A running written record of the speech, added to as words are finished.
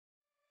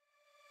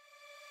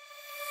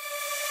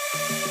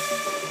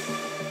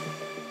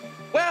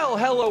Well,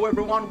 hello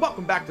everyone,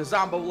 welcome back to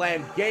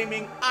Zomboland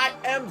Gaming. I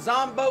am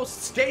Zombo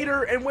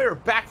Skater, and we're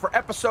back for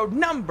episode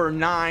number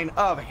 9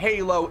 of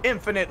Halo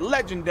Infinite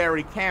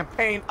Legendary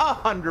Campaign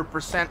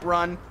 100%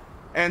 run.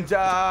 And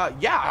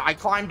yeah, I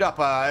climbed up,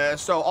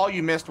 so all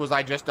you missed was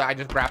I just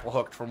grapple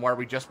hooked from where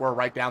we just were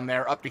right down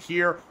there up to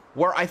here,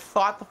 where I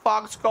thought the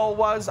fog skull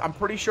was. I'm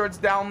pretty sure it's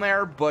down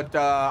there, but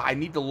I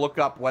need to look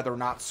up whether or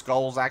not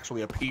skulls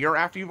actually appear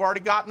after you've already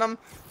gotten them,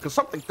 because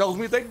something tells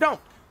me they don't.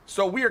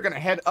 So we are going to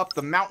head up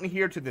the mountain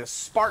here to this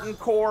Spartan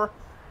core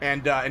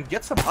and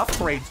get some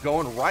upgrades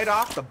going right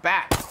off the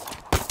bat.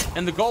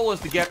 And the goal is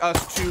to get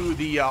us to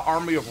the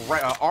Armory of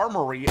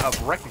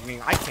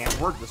Reckoning. I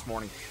can't word this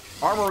morning.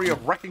 Armory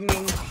of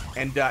Reckoning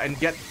and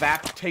get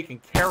that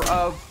taken care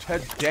of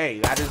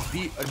today. That is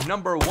the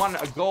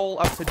 #1 goal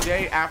of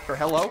today. After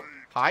hello,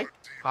 hi,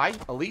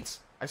 elites.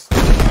 I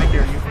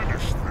hear you.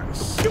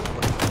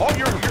 Oh,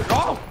 you're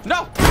oh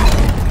no.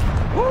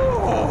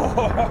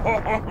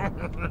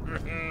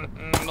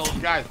 Those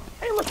guys.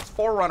 Hey, look, it's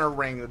Forerunner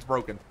ring that's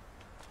broken.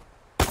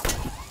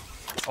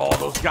 Oh,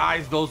 those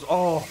guys, those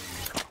the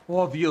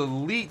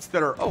elites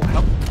that are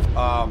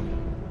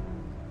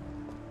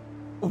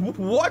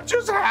what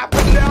just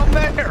happened down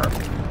there?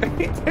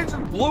 He just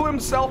blew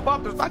himself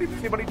up. There's not even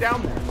anybody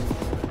down there.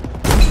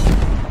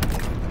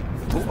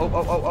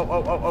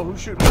 Oh, who's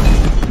shooting?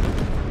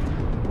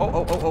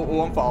 Oh,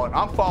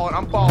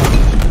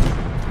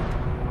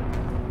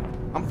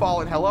 I'm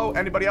falling. Hello?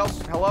 Anybody else?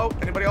 Hello?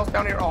 Anybody else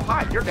down here? Oh,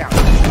 hi, you're down.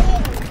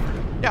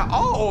 Yeah,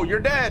 oh, you're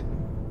dead.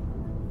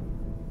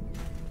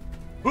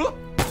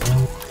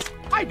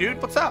 Hi, dude,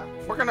 what's up?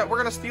 We're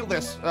gonna steal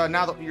this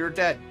now that you're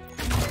dead.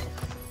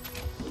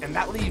 And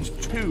that leaves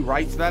 2,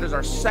 right? So that is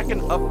our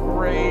second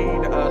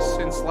upgrade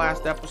since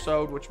last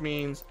episode, which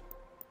means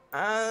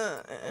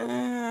yeah,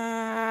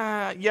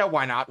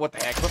 why not? What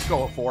the heck? Let's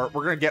go for it.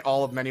 We're gonna get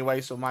all of them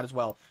anyway, so might as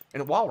well.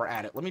 And while we're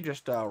at it, let me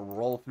just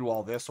roll through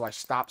all this so I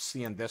stop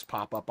seeing this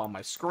pop up on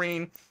my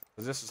screen,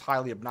 because this is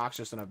highly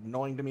obnoxious and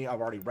annoying to me.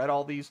 I've already read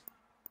all these.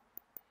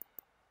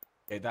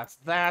 Okay, that's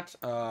that.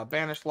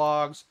 Banish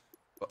logs.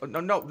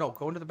 No,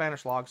 go into the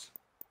banish logs.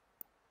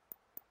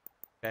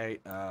 Okay,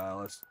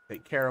 let's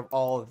take care of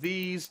all of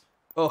these.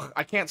 Ugh,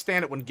 I can't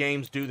stand it when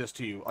games do this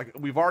to you. Like,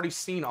 we've already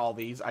seen all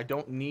these. I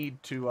don't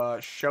need to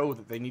show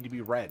that they need to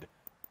be read.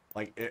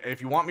 Like,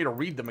 if you want me to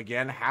read them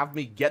again, have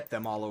me get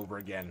them all over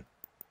again.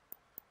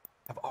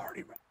 I've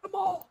already read them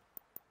all.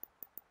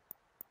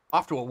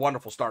 Off to a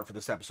wonderful start for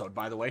this episode,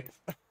 by the way.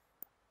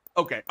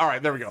 Okay,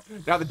 alright, there we go.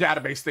 Now the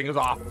database thing is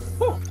off.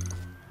 Whew.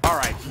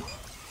 Alright.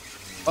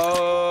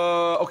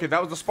 Okay, that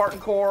was the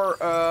Spartan core.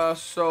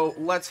 So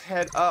let's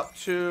head up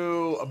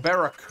to a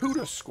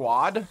Barracuda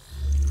squad.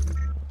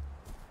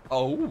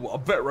 Oh, a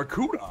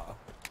Barracuda.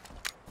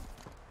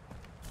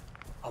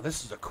 Oh,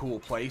 this is a cool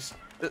place.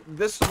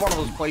 This is one of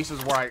those places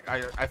where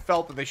I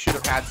felt that they should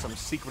have had some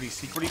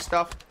secrety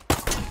stuff,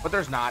 but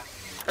there's not.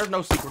 There's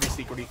no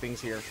secrety things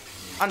here,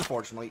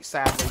 unfortunately,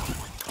 sadly.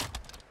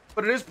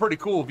 But it is a pretty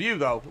cool view,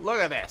 though. Look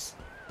at this.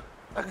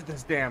 Look at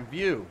this damn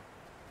view.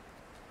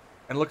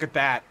 And look at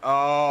that.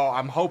 Oh,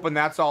 I'm hoping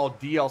that's all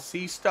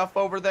DLC stuff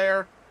over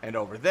there, and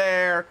over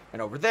there,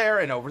 and over there,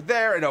 and over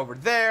there, and over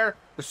there.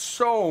 There's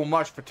so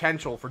much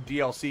potential for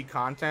DLC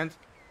content.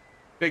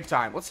 Big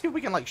time. Let's see if we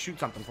can, like, shoot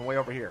something from way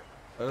over here.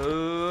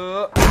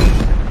 Oh,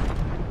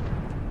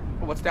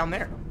 what's down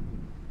there?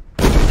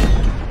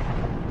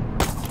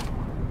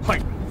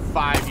 Like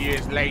 5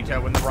 years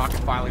later when the rocket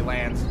finally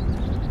lands.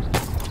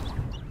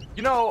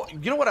 You know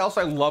what else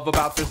I love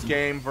about this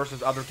game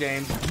versus other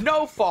games?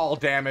 No fall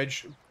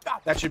damage.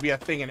 God, that should be a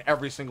thing in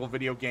every single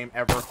video game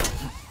ever.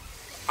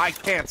 I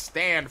can't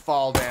stand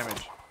fall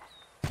damage.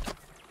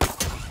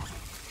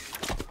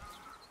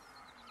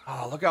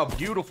 Oh, look how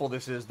beautiful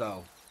this is,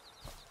 though.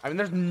 I mean,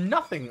 there's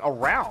nothing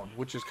around,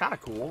 which is kind of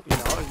cool. You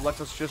know, it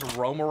lets us just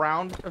roam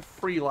around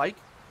free-like,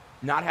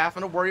 not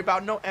having to worry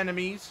about no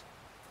enemies.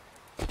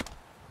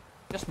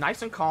 Just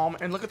nice and calm.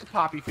 And look at the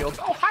poppy fields.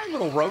 Oh, hi,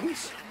 little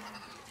rodents.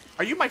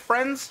 Are you my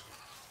friends?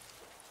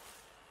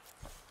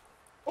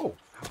 Oh,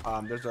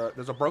 there's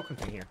a broken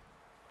thing here.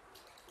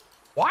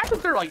 Why is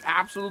there like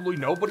absolutely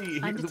nobody?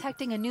 I'm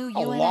detecting a new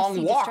a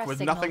long walk with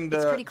signal. nothing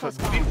to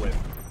deal with.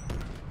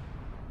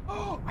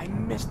 Oh, I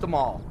missed them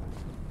all.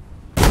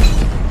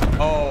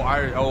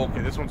 Oh,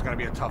 okay, this one's gonna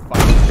be a tough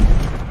fight.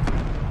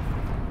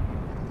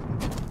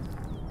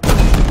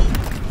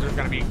 There's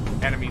gonna be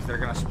enemies that are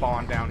gonna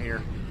spawn down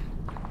here.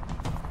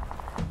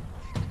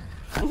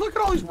 Look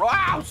at all these.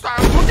 Wow, stop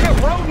looking at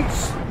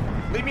rodents.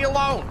 Leave me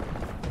alone.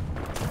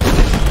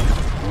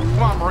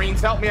 Come on,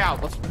 Marines, help me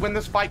out. Let's win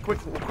this fight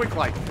quick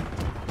like.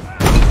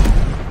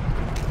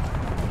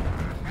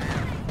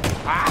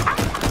 Ah.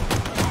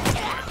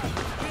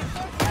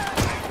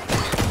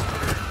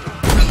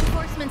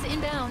 Reinforcements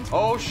inbound.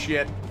 Oh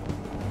shit.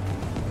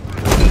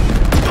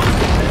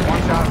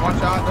 One shot.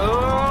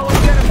 Oh,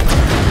 let's get him.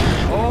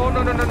 Oh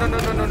no. You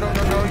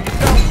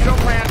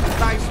don't land.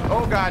 Nice.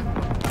 Oh god.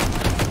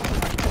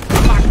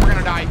 Fuck, we're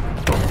gonna die.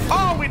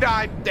 Oh, we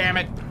died. Damn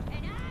it.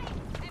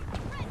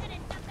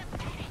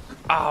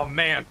 Oh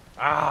man.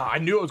 Ah, I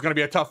knew it was going to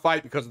be a tough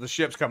fight because of the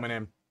ships coming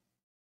in.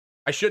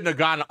 I shouldn't have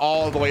gotten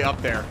all the way up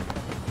there.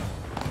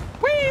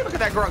 Whee! Look at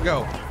that grunt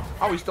go.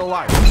 Oh, he's still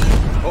alive.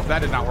 Oh, that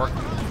did not work.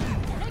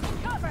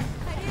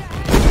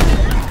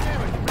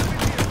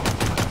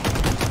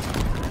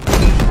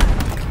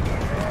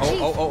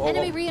 Oh.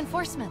 Enemy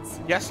reinforcements.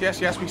 Yes,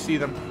 we see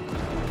them.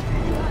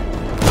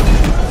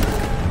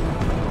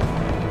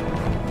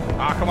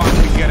 Ah, come on,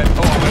 we can get it.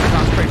 Oh, I'm going to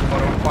concentrate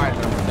mode. I'm quiet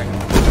there for a second.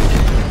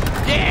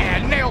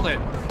 Yeah, nailed it.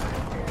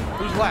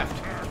 Who's left?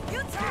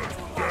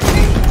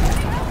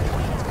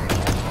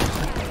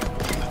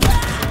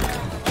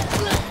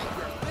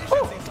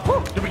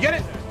 Woo. Did we get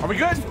it? Are we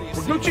good?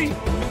 We're Gucci?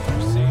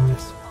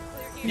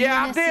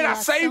 Yeah, I did. I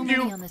saved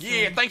you.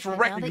 Yeah, thanks for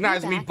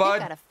recognizing me,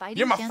 bud.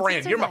 You're my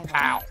friend. You're my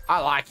pal. I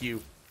like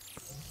you.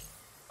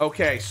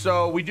 Okay,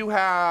 so we do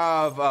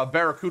have a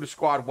Barracuda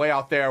squad way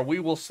out there. We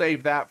will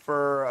save that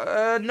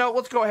for... no,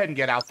 let's go ahead and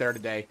get out there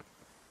today.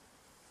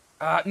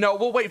 No,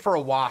 we'll wait for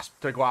a Wasp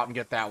to go out and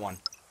get that one.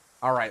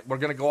 All right, we're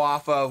going to go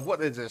off of...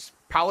 What is this?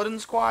 Paladin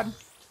squad?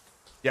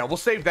 Yeah, we'll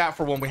save that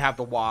for when we have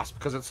the Wasp,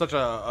 because it's such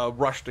a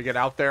rush to get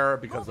out there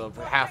because of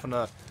having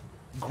to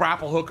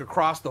grapple hook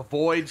across the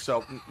void,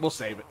 so we'll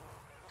save it.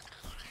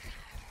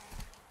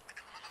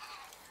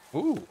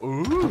 Ooh.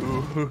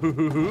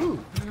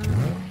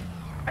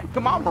 Hey,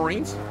 come on,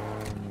 Marines.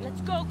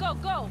 Let's go.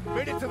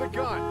 Made it to the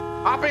gun.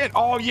 Hop in.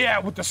 Oh, yeah,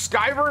 with the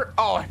Skyver.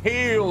 Oh,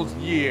 hells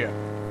yeah.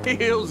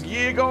 Hells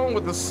yeah, going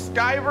with the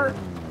Skyver.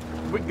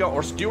 We can go,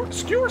 or skewer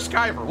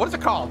Skyver. What is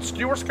it called?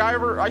 Skewer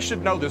Skyver? I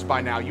should know this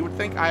by now. You would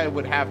think I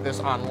would have this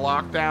on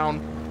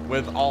lockdown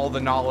with all the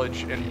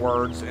knowledge and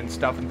words and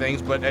stuff and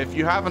things, but if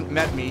you haven't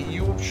met me,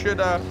 you should,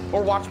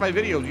 or watch my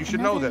videos, you should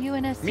know that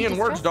me and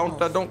words don't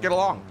get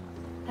along.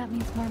 That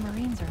means more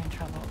Marines are in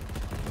trouble.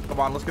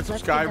 Come on, let's get some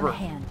Skyver.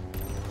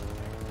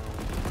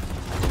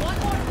 One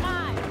more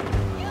time.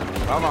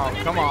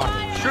 Come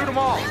on. Shoot them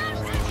all.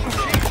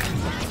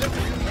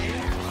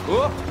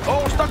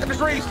 Oh, we're stuck in the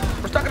trees.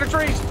 We're stuck in the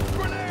trees.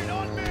 Grenade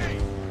on me.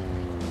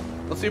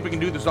 Let's see if we can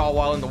do this all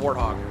while in the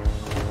Warthog.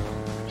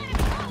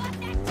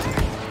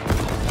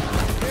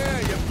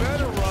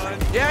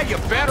 Yeah, you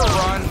better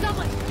run.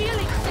 Someone's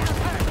feeling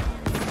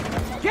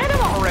down. Get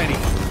him already.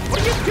 What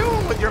are you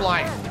doing with your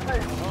life?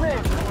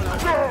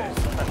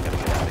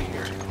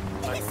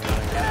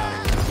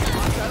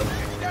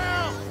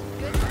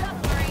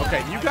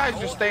 Okay, you guys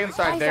just stay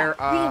inside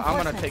there. I'm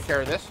gonna take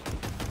care of this.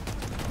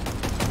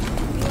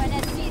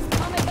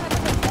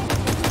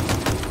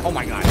 Oh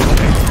my god.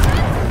 Okay.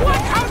 What?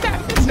 How'd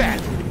that miss that?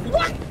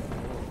 What?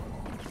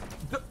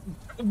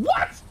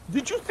 What?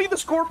 Did you see the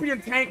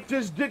Scorpion tank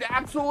just did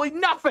absolutely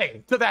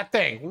nothing to that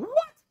thing?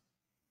 What?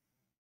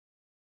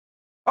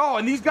 Oh,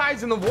 and these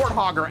guys in the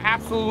Warthog are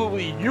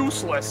absolutely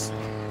useless.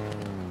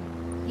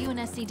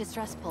 UNSC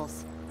distress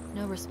pulse.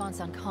 No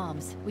response on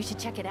comms. We should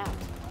check it out.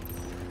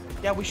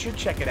 Yeah, we should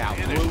check it out.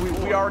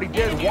 We already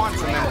did once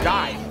and then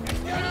died.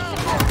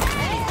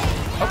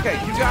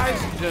 Okay, you guys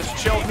just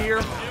chill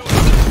here.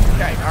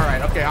 Okay, all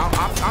right. Okay,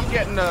 I'm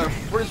getting the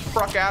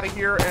frick out of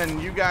here,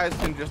 and you guys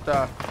can just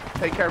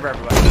take care of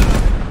everybody.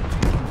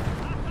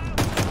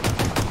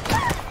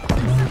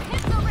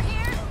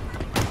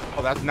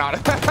 Oh, that's not. I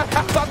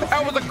thought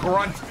that was a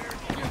grunt.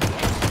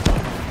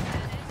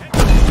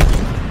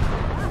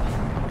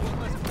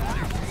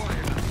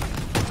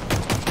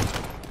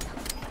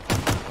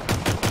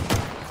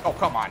 Oh,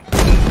 come on.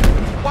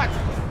 What?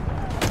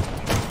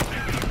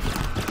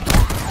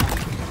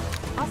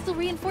 Hostile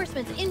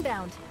reinforcements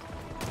inbound.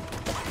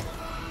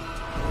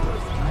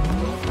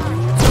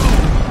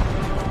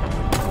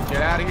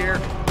 Get out of here.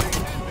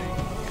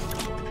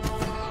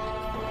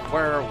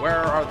 Where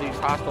are these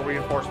hostile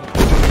reinforcements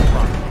coming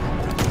from?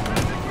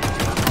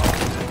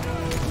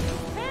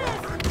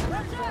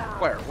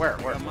 Where?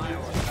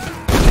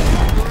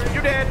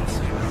 You did.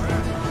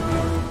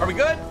 Are we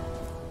good?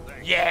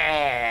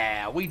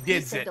 Yeah, we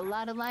did saved a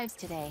lot of lives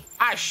today.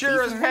 I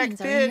sure as heck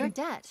Marines are in your did.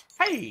 debt.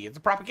 Hey, it's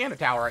a propaganda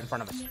tower right in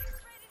front of us.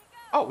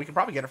 Oh, we can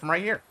probably get it from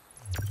right here.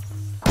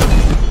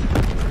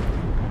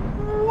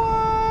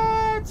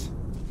 What?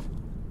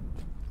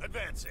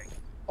 Advancing.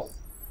 Oh,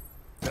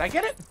 did I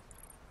get it?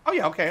 Oh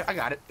yeah, okay, I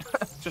got it.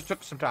 Just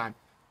took some time.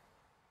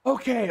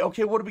 Okay,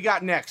 what do we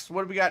got next?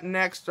 We're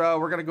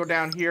gonna go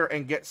down here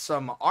and get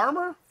some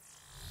armor.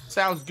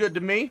 Sounds good to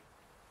me.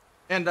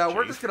 And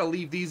we're just gonna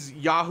leave these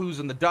yahoos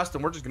in the dust,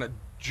 and we're just gonna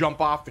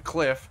jump off the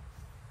cliff.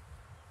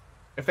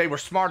 If they were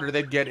smarter,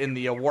 they'd get in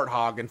the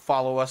Warthog and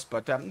follow us,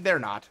 but they're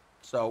not.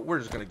 So we're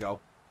just gonna go.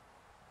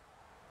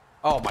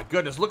 Oh my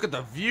goodness, look at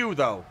the view,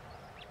 though.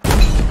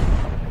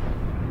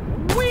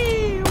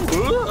 Whee!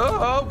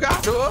 Oh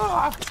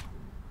god!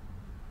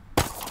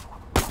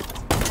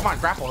 Come on,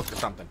 grapple hook or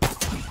something.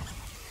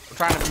 We're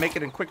trying to make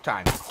it in quick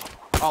time.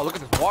 Oh, look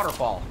at this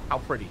waterfall. How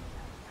pretty.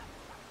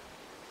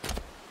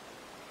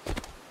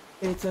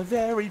 It's a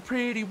very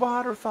pretty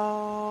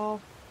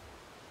waterfall.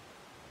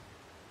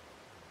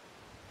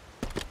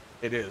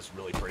 It is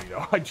really pretty,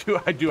 though. I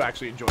do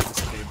actually enjoy this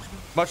game.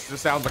 Much as it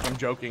sounds like I'm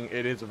joking,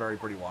 it is a very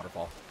pretty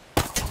waterfall.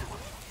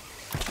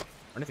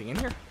 Anything in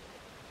here?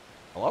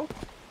 Hello?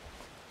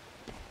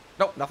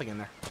 Nope, nothing in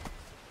there.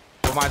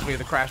 Reminds me of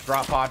the crash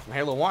drop pod from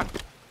Halo 1.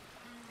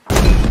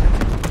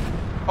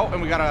 Oh,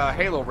 and we got a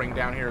Halo ring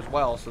down here as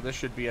well, so this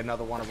should be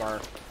another one of our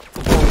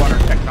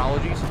Forerunner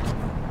technologies.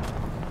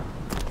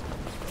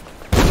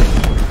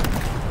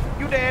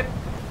 You dead.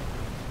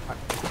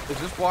 Is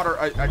this water...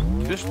 I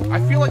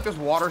feel like this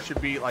water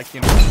should be, like,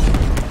 you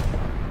know,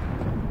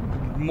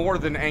 more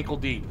than ankle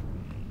deep.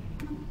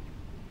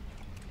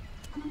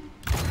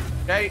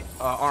 Okay,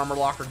 armor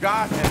locker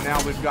got, and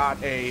now we've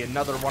got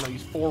another one of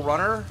these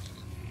Forerunner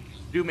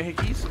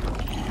doohickeys.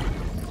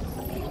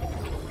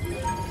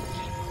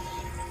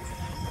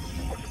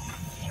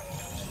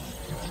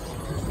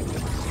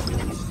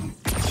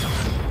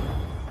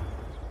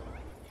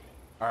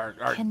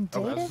 Can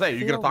data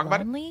feel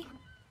lonely?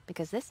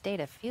 Because this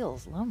data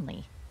feels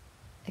lonely.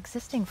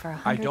 Existing for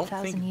 100,000 years. I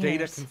don't think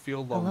data can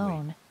feel lonely.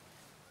 Alone.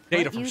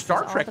 Data from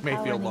Star Trek may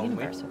feel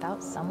lonely.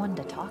 Without someone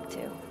to talk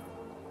to.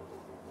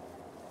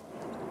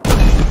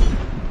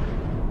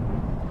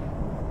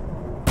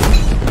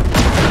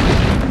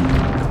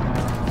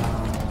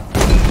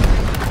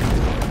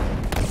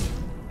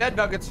 Dead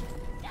nuggets.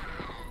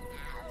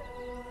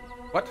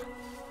 What?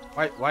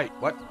 Wait,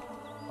 what?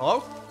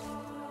 Hello?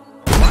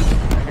 Grunt?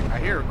 I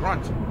hear a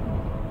grunt.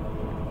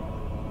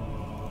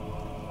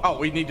 Oh,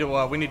 we need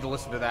to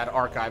listen to that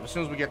archive. As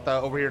soon as we get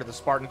over here to the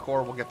Spartan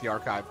core, we'll get the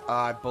archive.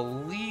 I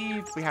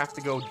believe we have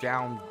to go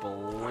down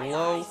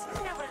below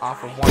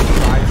off of one of the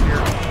sides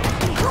here.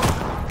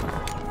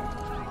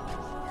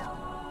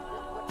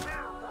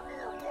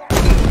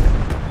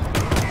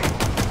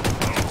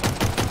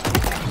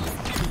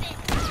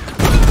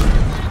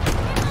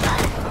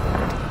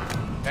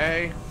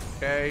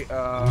 Okay,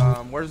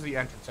 where's the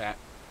entrance at?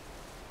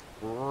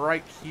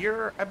 Right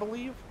here, I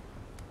believe?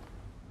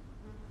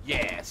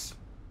 Yes.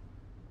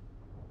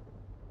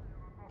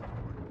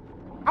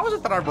 How is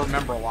it that I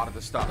remember a lot of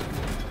this stuff?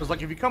 Because,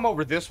 like, if you come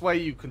over this way,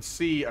 you can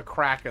see a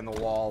crack in the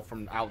wall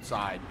from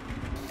outside.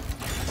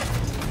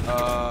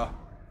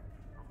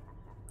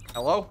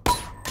 Hello?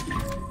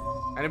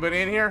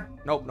 Anybody in here?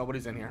 Nope,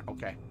 nobody's in here.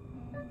 Okay.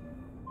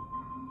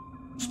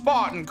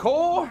 Spartan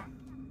core!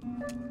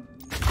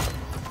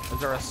 Is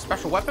there a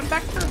special weapon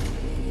back there?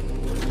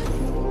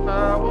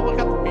 Well, we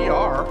got the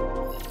BR,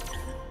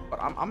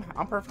 but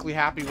I'm perfectly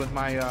happy with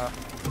my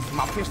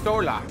my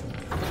pistola.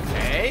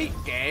 Okay.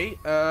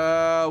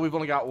 We've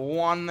only got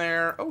one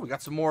there. Oh, we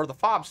got some more of the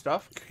fob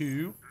stuff.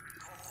 Cool.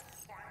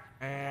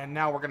 And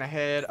now we're gonna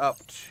head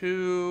up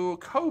to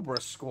Cobra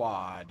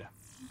Squad.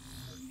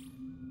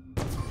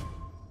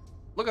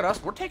 Look at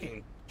us. We're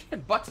kicking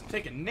butts and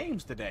taking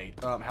names today.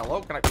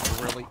 Hello? Can I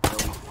really?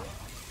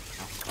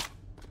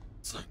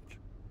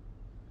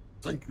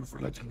 Thank you for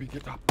letting me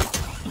get up.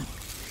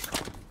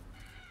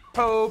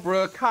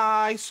 Cobra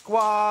Kai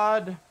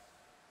Squad.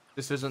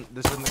 This isn't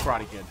the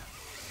Karate Kid.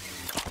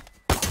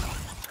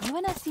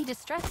 UNSC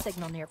distress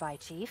signal nearby,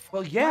 Chief.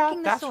 Well, yeah,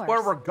 that's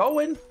where we're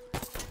going.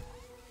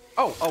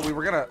 Oh, we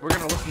were gonna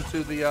listen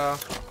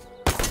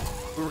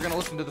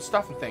to the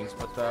stuff and things,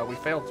 but we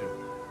failed to.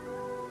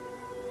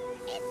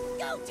 It's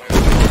go time.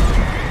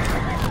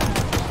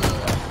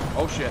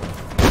 Oh shit.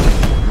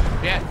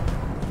 Get.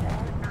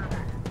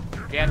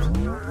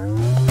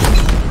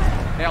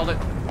 Nailed it.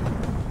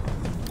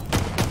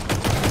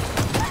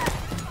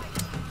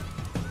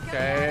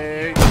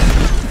 Okay.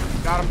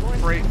 Got him.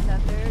 Free.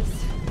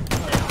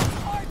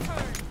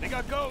 They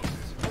got ghosts.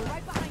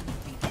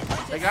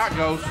 They got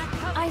ghosts.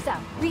 Eyes out.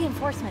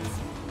 Reinforcements.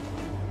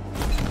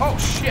 Oh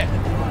shit.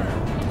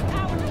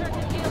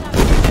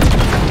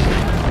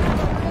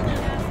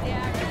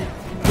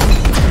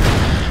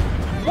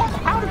 What?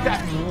 How did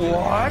that?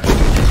 What?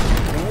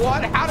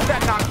 What? How did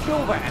that not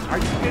kill that? Are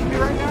you kidding me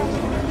right now?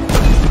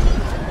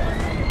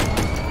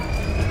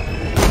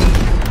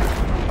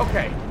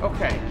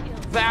 Okay.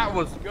 That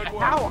was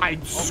how I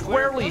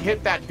squarely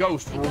hit that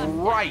ghost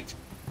right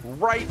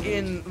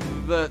in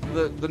the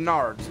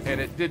nards, and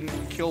it didn't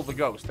kill the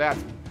ghost.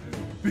 That's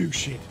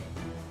bullshit.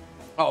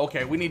 Oh,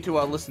 okay. We need to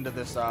listen to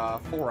this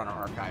Forerunner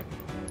archive.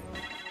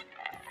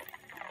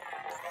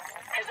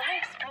 As I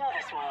explore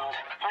this world,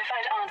 I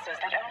find answers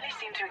that only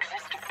seem to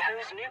exist to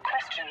pose new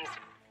questions.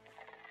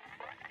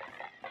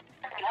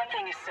 One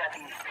thing is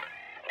certain.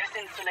 This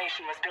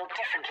installation was built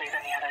differently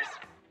than the others.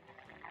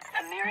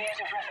 A myriad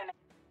of refined...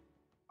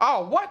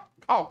 Oh, what?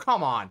 Oh,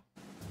 come on.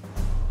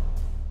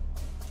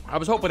 I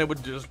was hoping it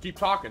would just keep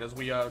talking as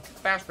we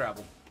fast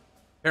travel.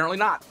 Apparently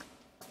not.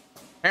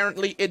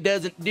 Apparently it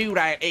doesn't do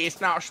that. It's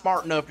not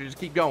smart enough to just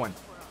keep going.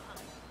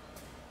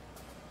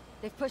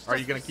 They've pushed Are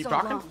you gonna keep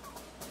talking? long.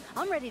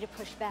 I'm ready to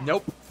push back.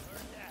 Nope.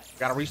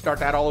 Gotta restart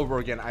that all over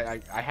again.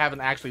 I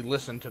haven't actually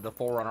listened to the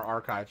Forerunner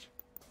archives.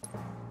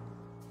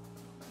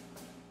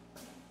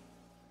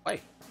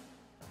 Play.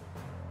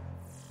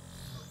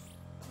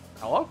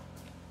 Hello?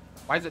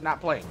 Why is it not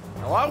playing?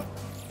 Hello?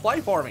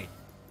 Play for me.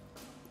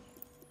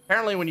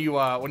 Apparently when you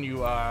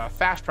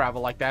fast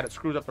travel like that, it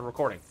screws up the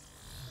recording.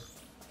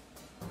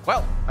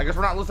 Well, I guess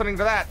we're not listening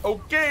to that.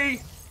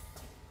 Okay.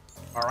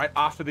 All right,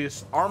 off to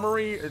this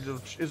armory. It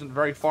isn't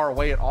very far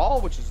away at all,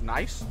 which is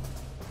nice.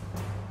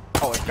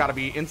 Oh, it's got to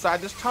be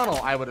inside this tunnel,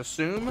 I would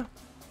assume.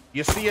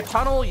 You see a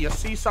tunnel, you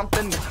see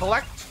something to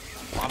collect,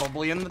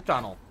 probably in the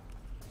tunnel.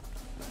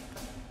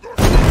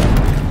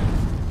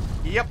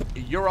 Yep,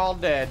 you're all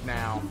dead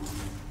now.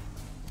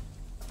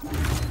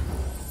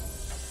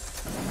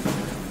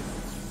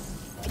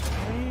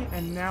 Okay,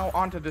 and now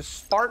onto the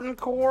Spartan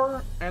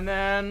core, and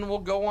then we'll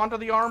go on to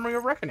the Armory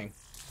of Reckoning.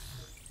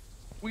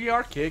 We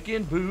are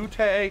kicking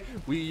booty.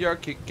 We are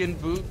kicking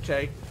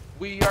booty.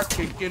 We are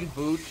kicking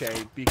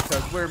booty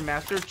because we're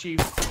Master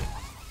Chief.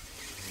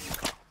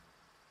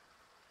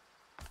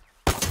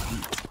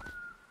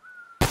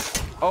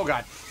 Oh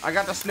god, I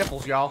got the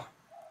sniffles, y'all.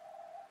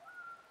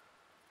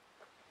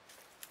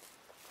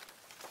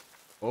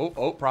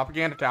 Oh,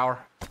 propaganda tower.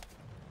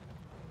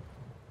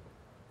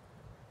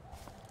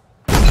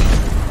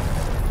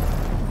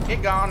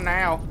 Get gone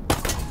now.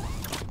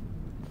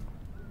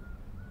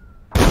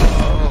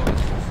 Oh,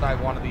 let's decide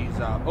one of these.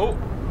 Oh,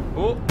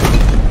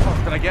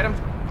 did I get him?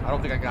 I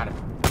don't think I got him.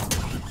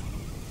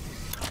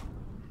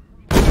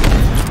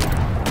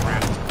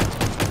 Crap.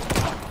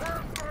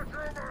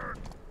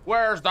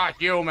 Where's the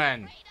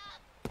human?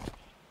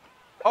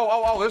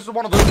 Oh, this is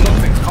one of those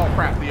things. Oh,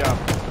 crap.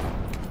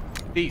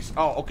 These.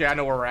 Oh, okay, I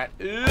know where we're at.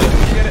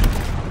 Get it.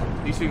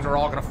 These things are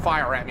all gonna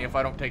fire at me if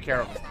I don't take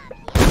care of them.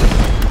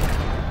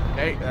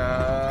 Okay,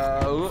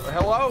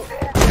 hello?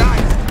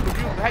 Guys,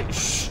 hey,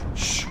 shh.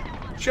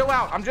 Chill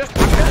out. I'm just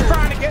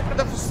trying to get to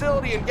the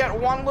facility and get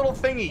one little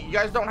thingy. You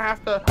guys don't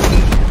have to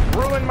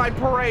ruin my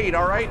parade,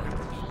 all right?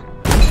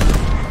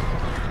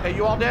 Hey,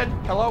 you all dead?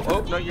 Hello?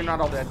 Oh, no, you're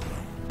not all dead.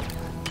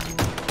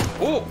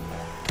 Oh!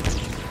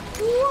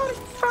 What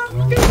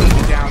are you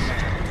doing down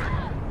there?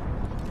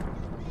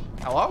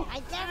 Hello?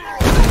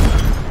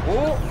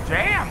 Oh,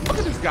 damn! Look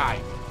at this guy.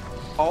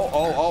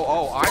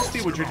 Oh, I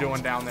see what you're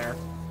doing down there.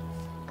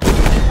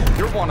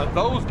 You're one of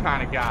those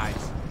kind of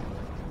guys.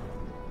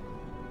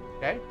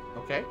 Okay.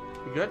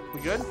 We good?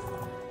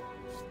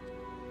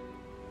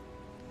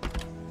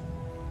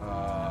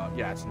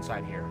 Yeah, it's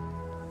inside here.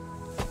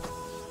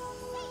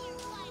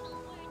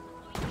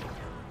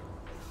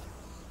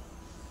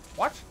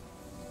 What?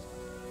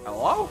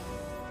 Hello?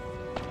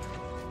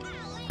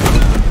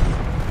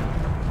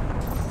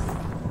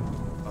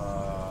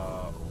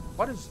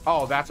 What is...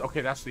 Oh, that's... Okay,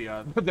 that's the,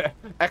 the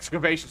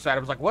excavation side. I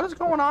was like, what is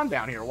going on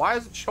down here? Why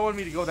is it showing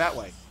me to go that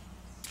way?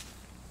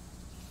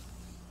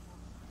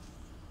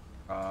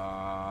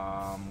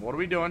 What are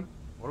we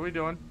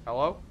doing?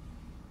 Hello?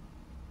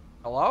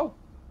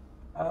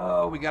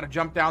 Oh, we gotta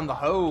jump down the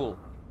hole.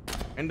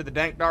 Into the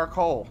dank dark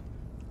hole.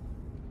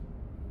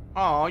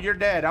 Oh, you're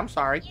dead. I'm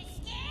sorry.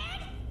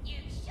 You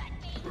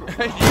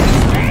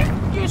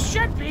scared? You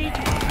should be.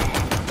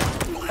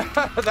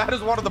 That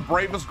is one of the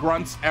bravest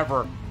grunts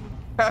ever.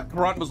 That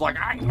grunt was like,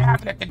 I ain't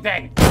having it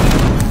today.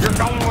 You're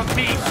going with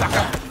me,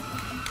 sucker.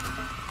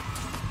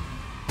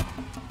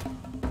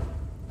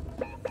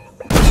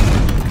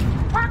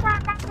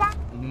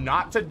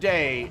 Not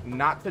today.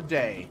 Not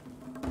today.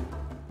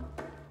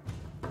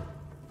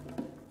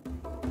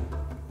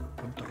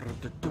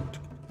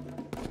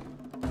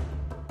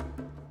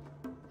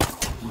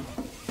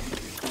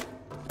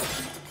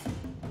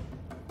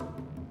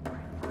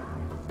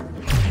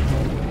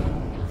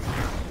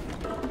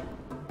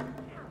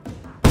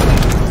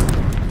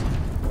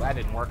 Well, that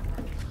didn't work.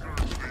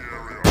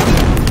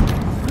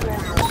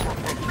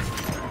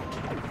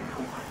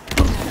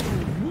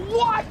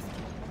 What?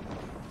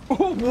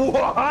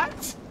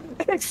 What?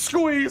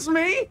 Excuse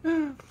me?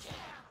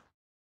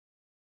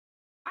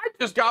 I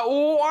just got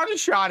one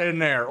shot in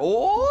there.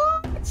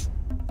 What?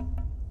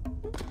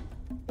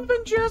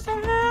 What just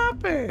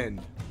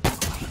happened?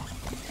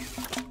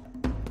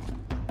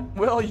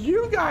 Well,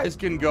 you guys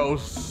can go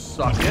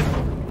suck it.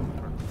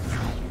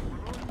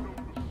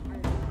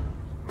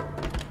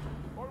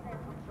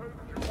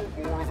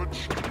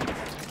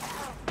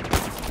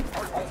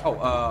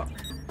 Oh,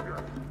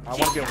 I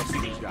want to be able to see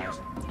these guys.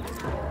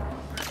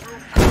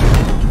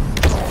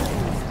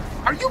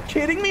 Are you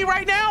kidding me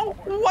right now?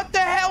 What the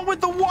hell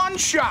with the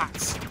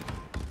one-shots?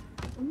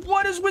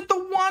 What is with the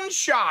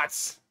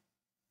one-shots?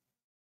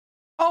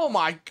 Oh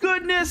my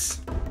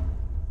goodness.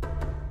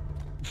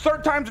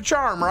 Third time's a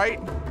charm, right?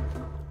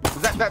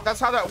 That's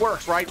how that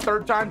works, right?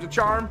 Third time's a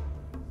charm.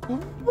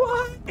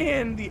 What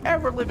in the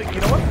ever-living...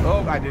 You know what?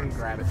 Oh, I didn't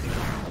grab it.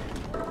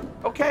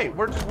 Okay,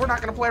 we're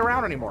not gonna play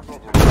around anymore.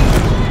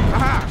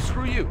 Aha,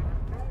 screw you.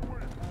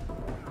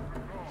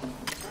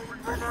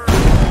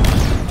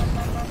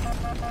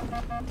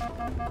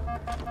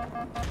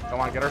 Come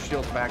on, get our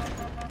shields back.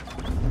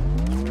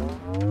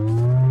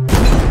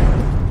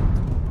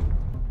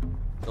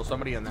 Still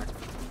somebody in there.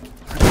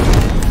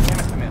 Damn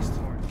it, I missed.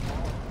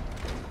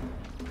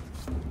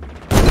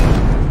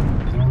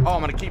 Oh,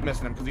 I'm gonna keep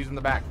missing him because he's in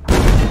the back.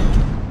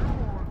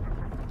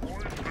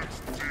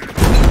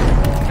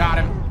 Got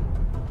him.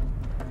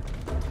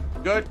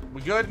 Good?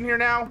 We good in here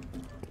now?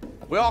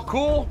 We all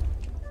cool?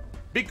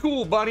 Be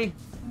cool, bunny.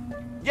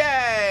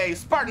 Yay!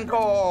 Spartan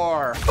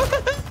Core!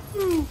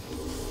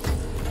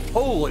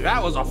 Holy,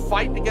 that was a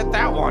fight to get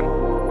that one.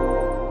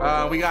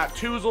 We got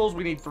twozels,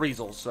 we need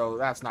threezels, so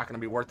that's not going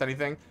to be worth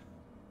anything.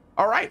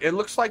 All right, it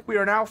looks like we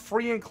are now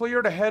free and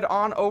clear to head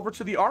on over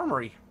to the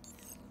armory.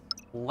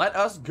 Let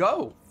us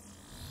go.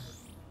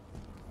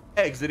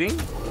 Exiting.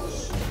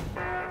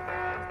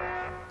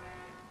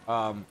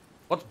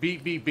 What's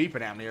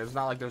beeping at me? It's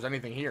not like there's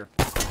anything here.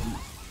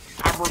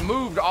 I've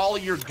removed all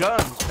of your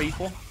guns,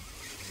 people.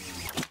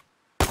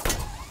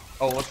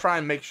 Oh, let's try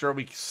and make sure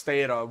we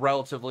stay at a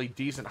relatively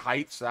decent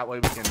height, so that way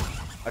we can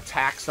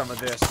attack some of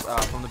this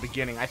from the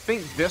beginning. I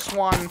think this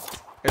one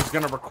is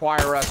going to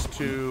require us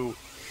to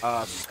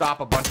stop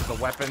a bunch of the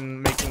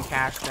weapon-making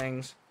cache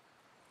things.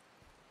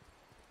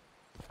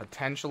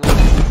 Potentially.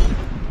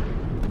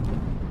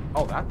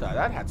 Oh,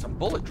 that had some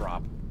bullet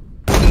drop.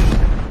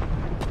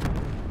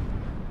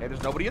 Hey,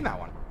 there's nobody in that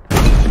one.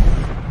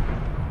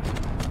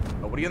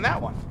 Nobody in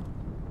that one.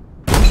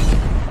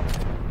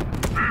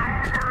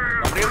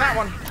 Nobody in that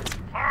one.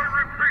 I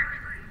repeat,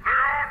 the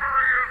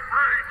armory is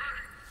breached.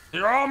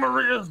 The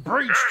armory is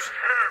breached.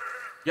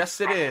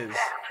 Yes, it is.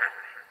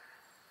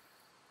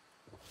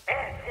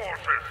 All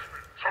forces,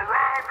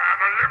 surround and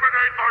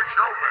eliminate the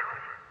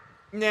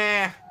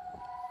human. Nah.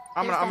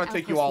 I'm gonna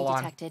take you all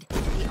on. Detected.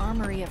 The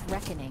Armory of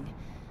Reckoning.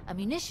 A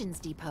munitions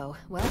depot,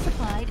 well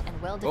supplied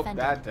and well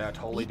defended. Oh, that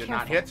totally did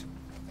not hit.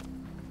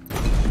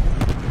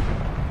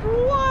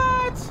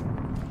 What?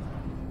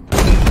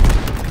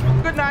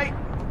 Good night.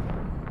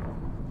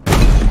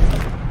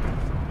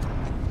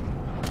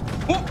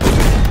 Oh,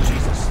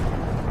 Jesus.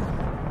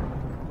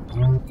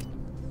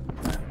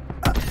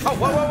 Oh,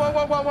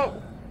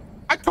 whoa.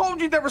 I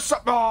told you there was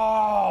something.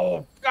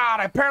 Oh, God.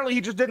 Apparently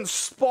he just didn't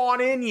spawn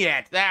in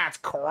yet. That's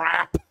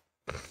crap.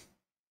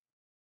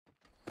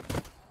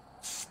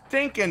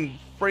 Stinking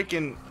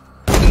freaking.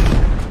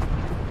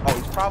 Oh,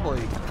 he's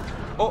probably.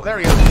 Oh, there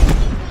he is.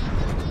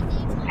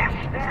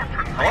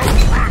 Hello?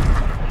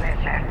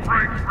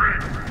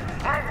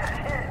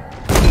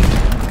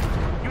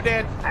 You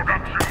dead.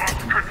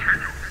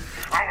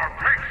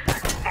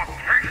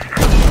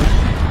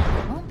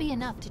 It won't be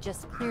enough to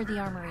just clear the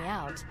armory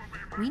out.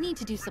 We need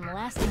to do some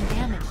lasting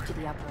damage to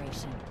the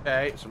operation.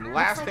 Okay, some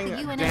lasting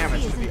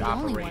damage to the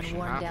operation. Only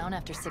one worn down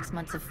after 6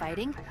 months of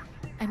fighting.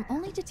 I'm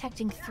only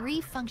detecting 3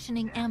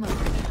 functioning ammo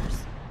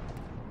makers.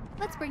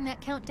 Let's bring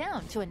that count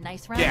down to a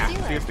nice round zero.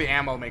 Yeah, see, it's the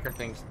ammo maker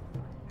things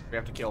we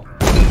have to kill.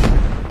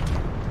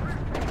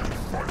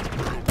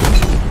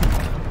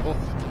 Oh.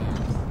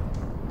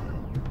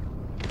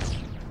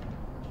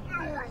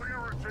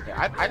 Okay,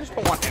 I just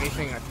don't want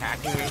anything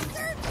attacking me.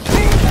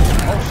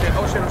 Oh shit.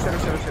 Come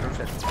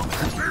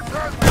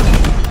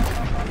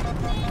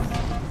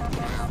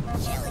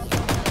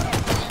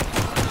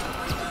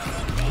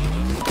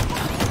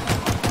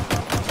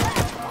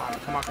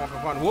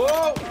on.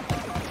 Whoa!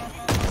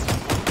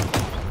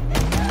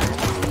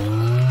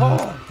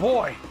 Oh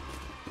boy.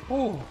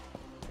 Ooh.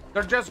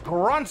 They're just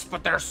grunts,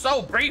 but they're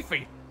so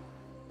beefy.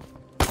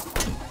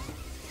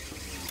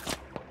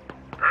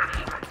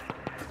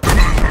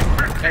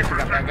 Okay, so we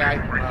got that guy.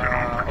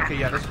 Okay,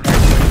 yeah, this is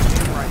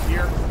right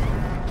here.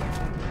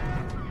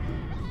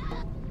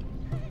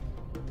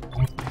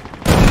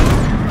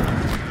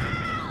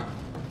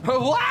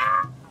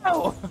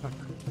 Wow!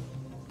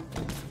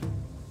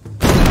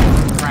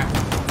 Crap.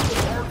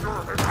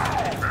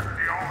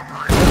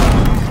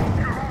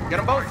 Get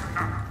them both.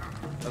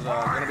 There's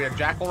gonna be a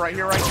jackal right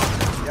here, right?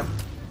 Yep.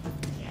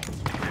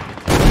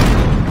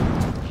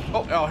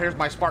 Oh, here's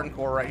my Spartan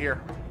core right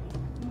here.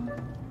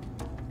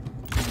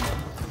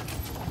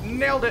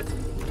 Nailed it.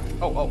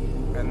 Oh,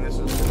 and this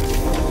is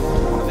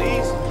one of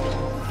these.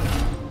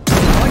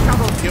 I like how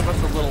they'll give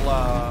us a little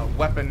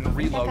weapon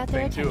reload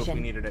thing too if we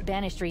needed it.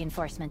 Banished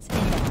reinforcements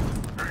inbound.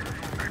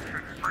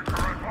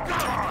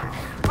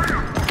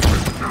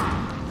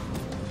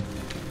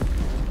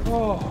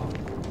 Oh,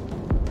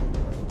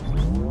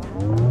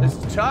 this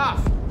is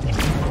tough.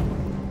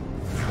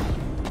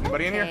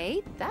 Anybody in here?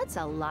 Okay, that's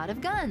a lot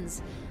of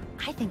guns.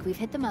 I think we've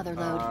hit the mother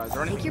load. Is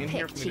there anything Take your in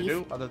here pick, for me Chief.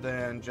 to do other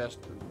than just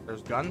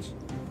there's guns?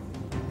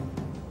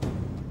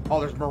 Oh,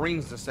 there's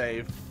Marines to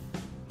save.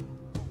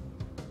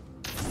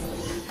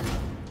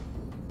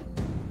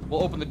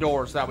 We'll open the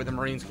doors so that way the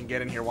Marines can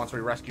get in here once we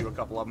rescue a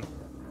couple of them.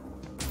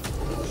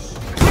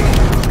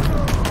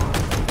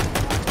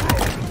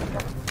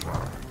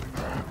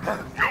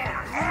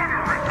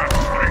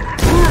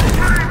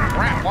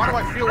 Crap, why do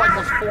I feel like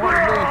those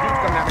 400 million dupes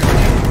coming at me?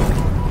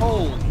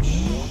 Holy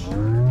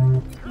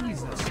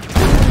Jesus.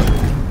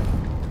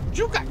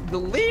 You got to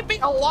leave me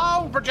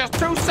alone for just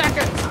 2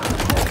 seconds.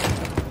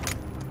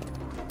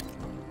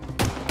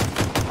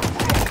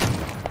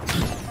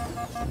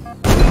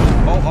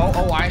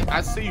 Oh,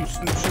 I see you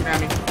shooting at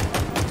me.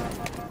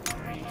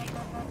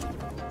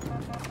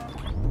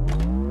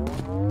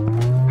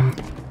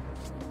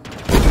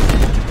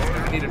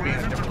 I need to be in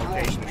a different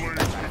location.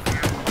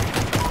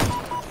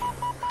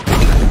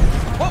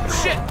 Oh,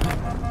 shit!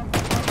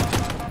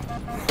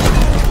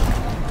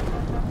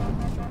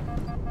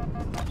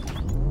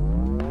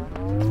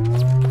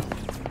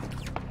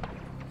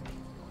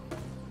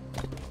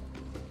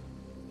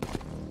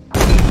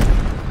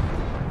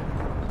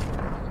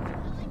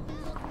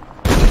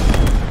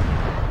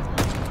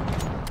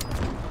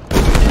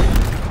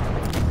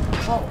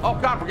 Oh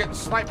God, we're getting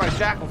sniped by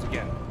jackals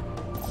again.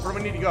 Where do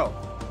we need to go?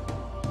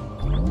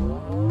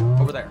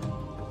 Over there.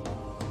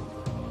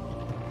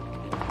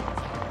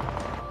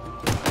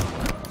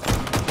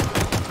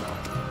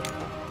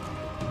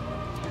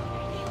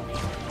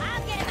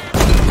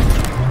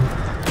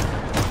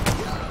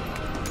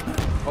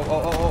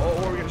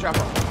 Oh, we're getting shot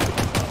from.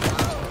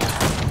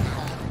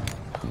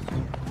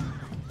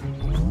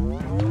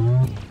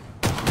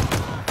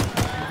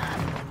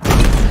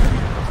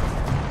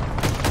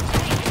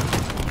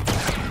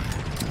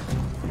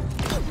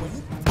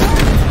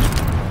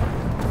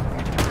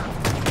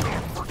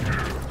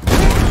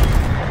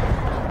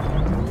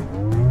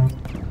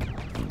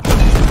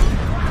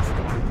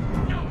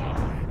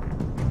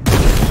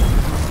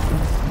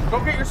 Go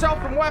get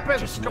yourself some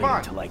weapons. Just Come wait on.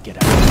 until I get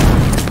out.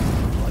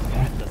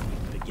 Bloodbath doesn't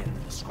even begin to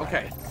describe.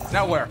 Okay,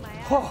 now where?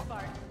 Oh,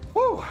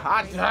 whew,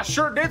 I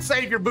sure did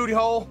save your booty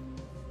hole.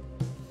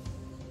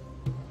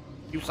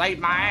 You saved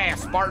my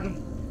ass, Spartan.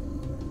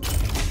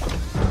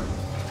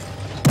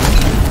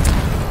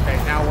 Okay,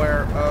 now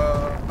where?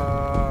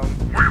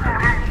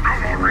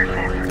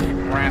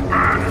 Crap.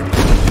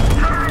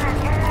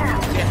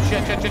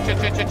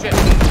 Shit.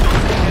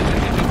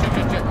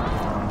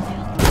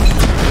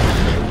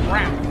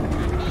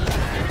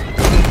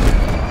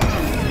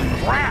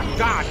 Crap.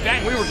 God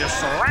dang, we were just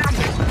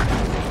surrounded.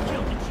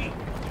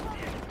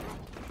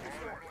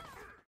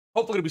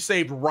 Hopefully it'll be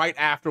saved right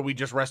after we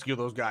just rescue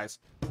those guys.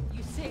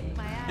 You saved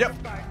my ass, Yep.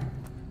 Spartan.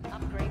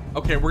 I'm grateful.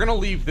 Okay, we're gonna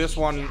leave this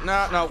one.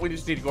 No, we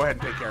just need to go ahead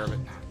and take care of it.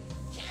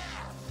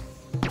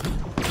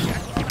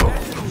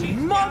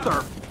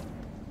 Mother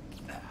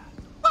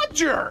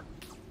fudger!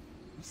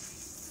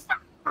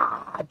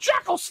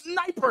 Jackal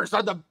snipers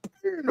are the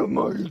bane of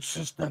my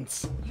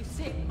existence. You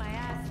saved my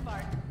ass,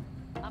 Spartan.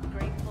 I'm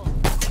grateful.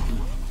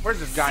 Where's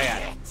this guy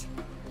at?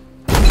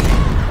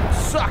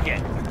 Suck it!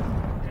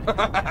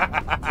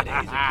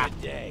 Today's a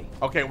good day.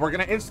 Okay, we're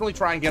gonna instantly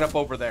try and get up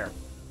over there.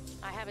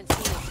 I haven't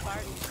seen a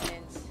Spartan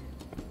since.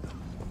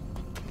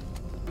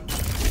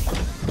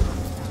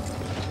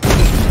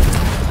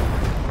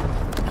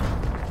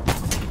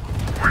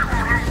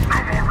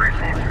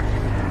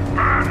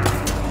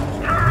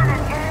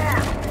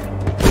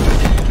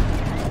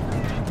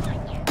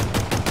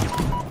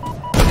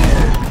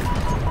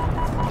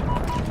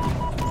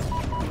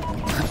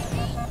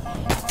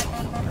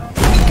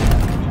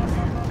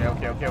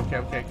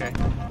 Okay.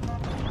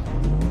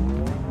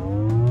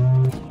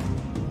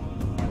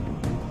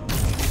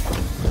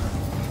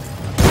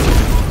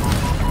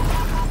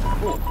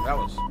 Ooh, that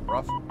was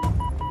rough.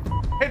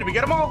 Hey, did we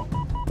get them all?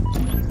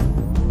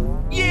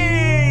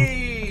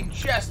 Yay!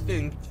 Just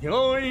in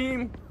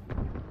time.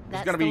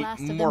 That's gonna the be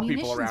last of more the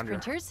people munitions around here.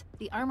 printers.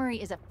 The armory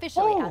is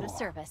officially out of Oh.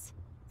 service.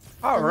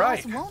 All the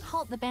right. loss won't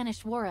halt the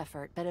banished war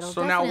effort, but it'll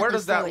So now where definitely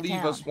does that slow it leave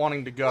down. us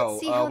wanting to go?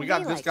 Let's see how We got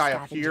they this like guy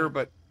up here, scavenging.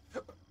 but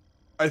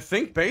I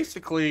think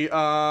basically,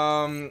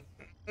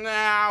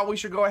 nah, we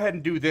should go ahead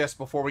and do this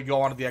before we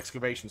go onto the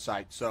excavation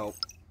site. So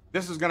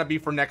this is gonna be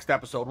for next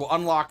episode. We'll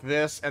unlock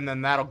this, and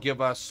then that'll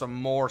give us some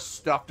more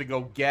stuff to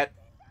go get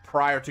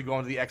prior to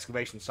going to the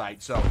excavation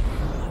site. So,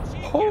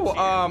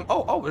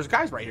 there's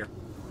guys right here.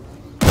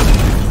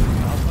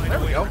 There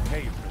we go.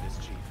 Pay you for this,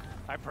 Chief.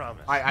 I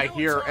promise. I No,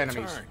 hear it's our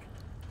enemies. turn.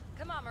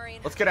 Come on, Marine.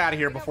 Let's get out of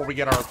here before we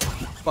get our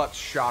butts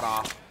shot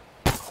off.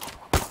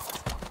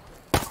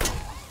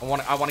 I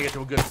want to get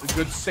to a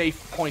good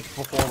safe point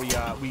before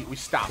we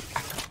stop.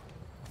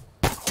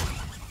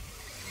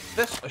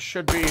 This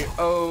should be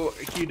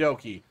okie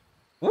dokie.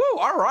 Woo!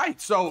 All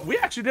right, so we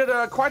actually did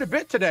quite a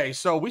bit today.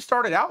 So we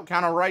started out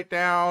kind of right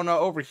down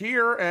over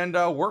here and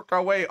worked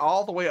our way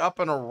all the way up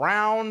and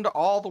around,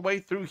 all the way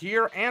through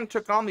here, and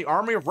took on the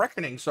Army of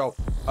Reckoning. So,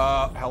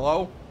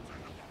 hello.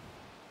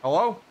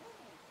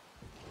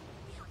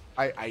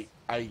 I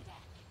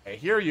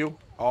hear you.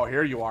 Oh,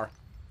 here you are.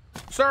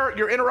 Sir,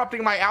 you're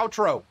interrupting my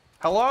outro.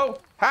 Hello?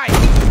 Hi.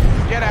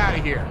 Get out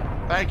of here.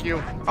 Thank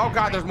you. Oh,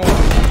 God, there's more.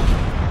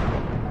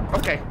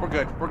 Okay, we're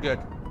good.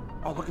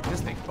 Oh, look at this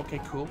thing. Okay,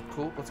 cool.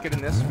 Let's get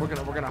in this. We're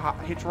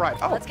gonna hitch a ride.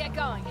 Oh, Let's get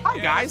going. hi,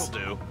 guys.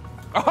 This'll do.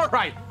 All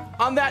right.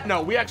 On that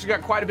note, we actually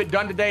got quite a bit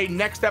done today.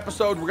 Next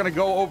episode, we're gonna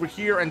go over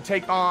here and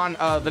take on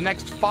the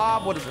next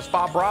fob. What is this?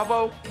 Fob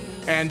Bravo,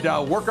 and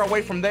work our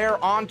way from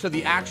there on to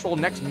the actual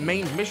next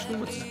main mission,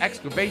 which is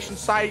excavation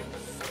site.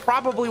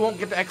 Probably won't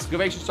get to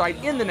excavation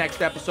site in the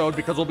next episode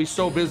because we'll be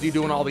so busy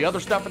doing all the other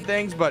stuff and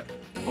things. But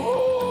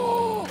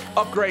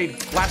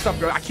last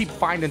upgrade. I keep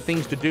finding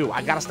things to do.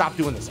 I gotta stop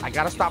doing this. I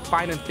gotta stop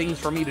finding things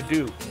for me to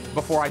do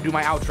before I do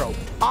my outro.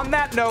 On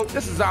that note,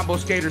 this is Zombo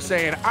Skater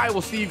saying I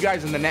will see you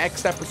guys in the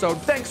next episode.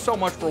 Thanks so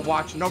much for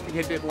watching. Don't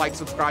forget to hit like,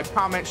 subscribe,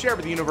 comment, share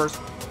with the universe.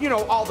 You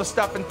know, all the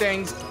stuff and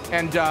things.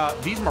 And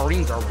these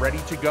Marines are ready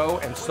to go,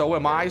 and so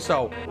am I.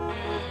 So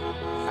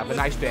have a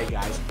nice day,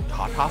 guys.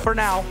 Ta-ta for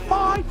now.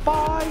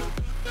 Bye.